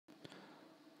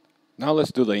Now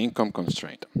let's do the income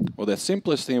constraint. Well, the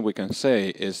simplest thing we can say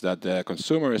is that the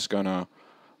consumer is going to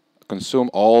consume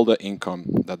all the income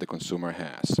that the consumer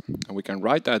has. And we can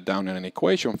write that down in an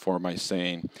equation form by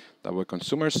saying that when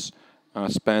consumers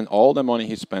spend all the money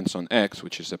he spends on X,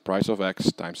 which is the price of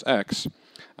X times X,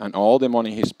 and all the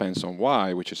money he spends on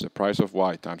Y, which is the price of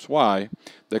Y times Y,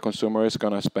 the consumer is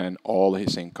going to spend all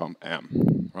his income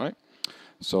M, right?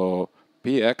 So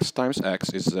Px times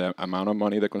X is the amount of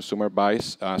money the consumer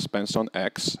spends on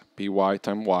X. Py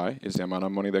times Y is the amount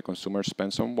of money the consumer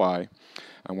spends on Y.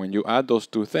 And when you add those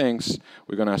two things,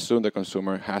 we're going to assume the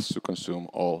consumer has to consume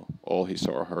all his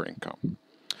or her income.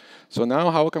 So now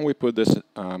how can we put this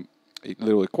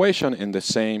little equation in the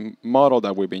same model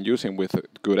that we've been using with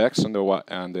good X on the Y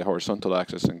and the horizontal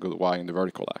axis and good Y in the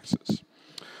vertical axis?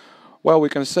 Well, we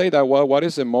can say that, well, what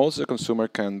is the most the consumer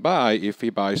can buy if he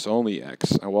buys only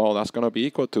X? And well, that's going to be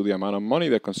equal to the amount of money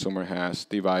the consumer has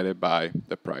divided by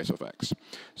the price of X.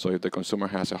 So if the consumer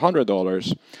has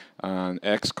 $100 and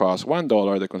X costs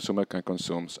 $1, the consumer can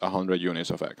consume 100 units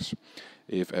of X.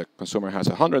 If a consumer has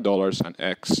 $100 and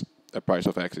the price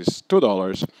of X is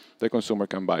 $2, the consumer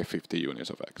can buy 50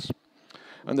 units of X.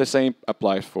 And the same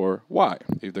applies for Y.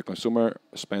 If the consumer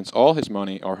spends all his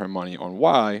money or her money on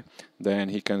Y, then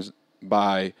he can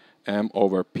buy M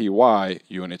over Py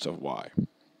units of Y.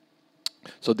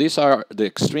 So these are the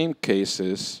extreme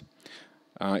cases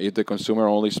if the consumer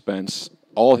only spends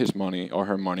all his money or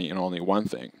her money in only one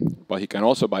thing. But he can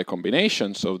also buy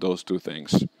combinations of those two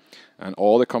things. And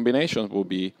all the combinations will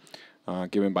be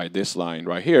given by this line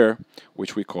right here,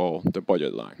 which we call the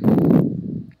budget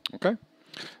line. Okay?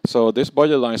 So these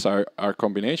budget lines are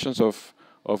combinations of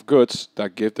goods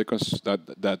that give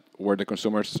the where the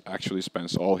consumer actually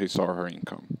spends all his or her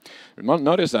income.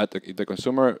 Notice that if the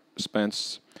consumer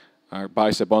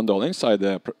buys a bundle inside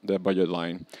the budget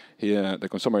line, the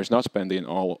consumer is not spending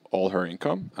all her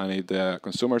income, and if the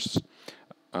consumer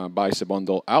buys a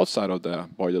bundle outside of the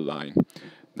budget line,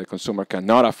 the consumer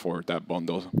cannot afford that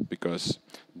bundle because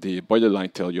the budget line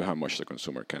tells you how much the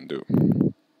consumer can do.